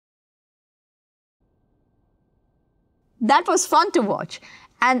That was fun to watch.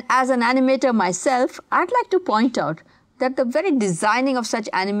 And as an animator myself, I'd like to point out that the very designing of such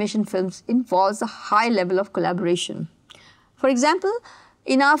animation films involves a high level of collaboration. For example,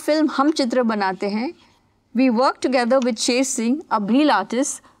 in our film Hum Chitra Banate Hain, we worked together with Sher Singh, a Bhil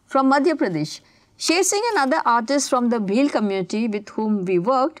artist from Madhya Pradesh. Sher Singh and other artists from the Bhil community with whom we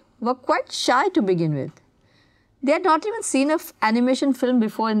worked were quite shy to begin with. They had not even seen an animation film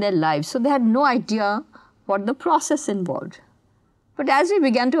before in their lives, so they had no idea what the process involved. But as we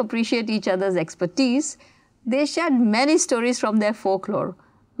began to appreciate each other's expertise, they shared many stories from their folklore,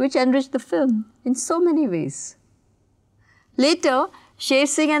 which enriched the film in so many ways. Later, Sher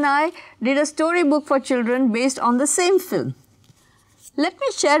Singh and I did a storybook for children based on the same film. Let me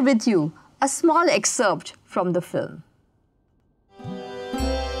share with you a small excerpt from the film.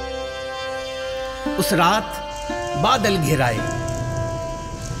 उस रात बादल घिराए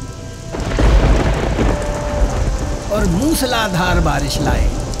और मूसलाधार बारिश लाए।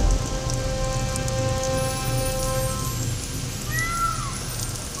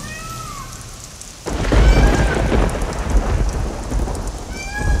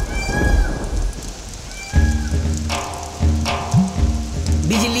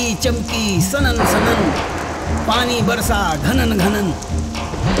 बिजली चमकी सनन सनन, पानी बरसा घनन घनन,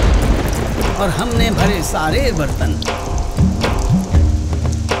 और हमने भरे सारे बर्तन।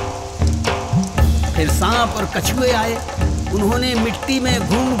 फिर सांप और कछुए आए, उन्होंने मिट्टी में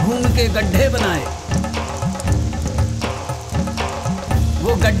घूम घूम के गड्ढे बनाए।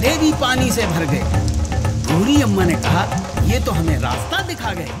 वो गड्ढे भी पानी से भर गए। बूढ़ी अम्मा ने कहा, ये तो हमें रास्ता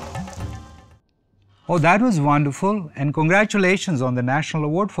दिखा गए। Oh, that was wonderful, and congratulations on the National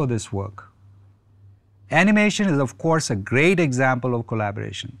Award for this work. Animation is, of course, a great example of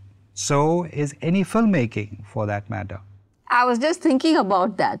collaboration. So is any filmmaking, for that matter. I was just thinking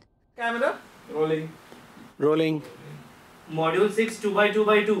about that. Camera, rolling. Rolling. Module 6,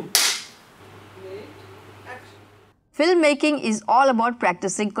 2x2x2. Filmmaking is all about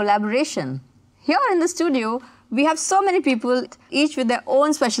practicing collaboration. Here in the studio, we have so many people, each with their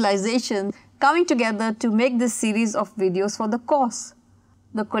own specialization, coming together to make this series of videos for the course.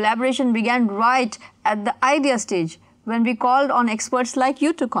 The collaboration began right at the idea stage when we called on experts like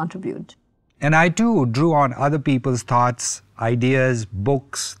you to contribute. And I too drew on other people's thoughts, ideas,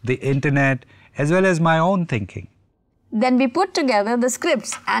 books, the internet, as well as my own thinking. Then we put together the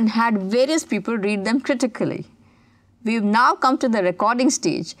scripts and had various people read them critically. We've now come to the recording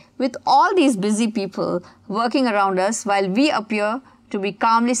stage with all these busy people working around us while we appear to be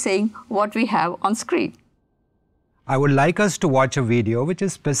calmly saying what we have on screen. I would like us to watch a video which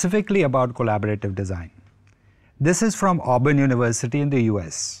is specifically about collaborative design. This is from Auburn University in the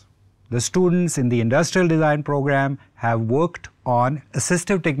US. The students in the industrial design program have worked on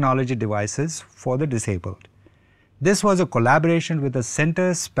assistive technology devices for the disabled. This was a collaboration with a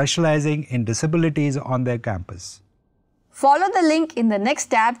center specializing in disabilities on their campus. Follow the link in the next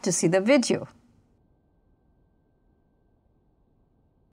tab to see the video.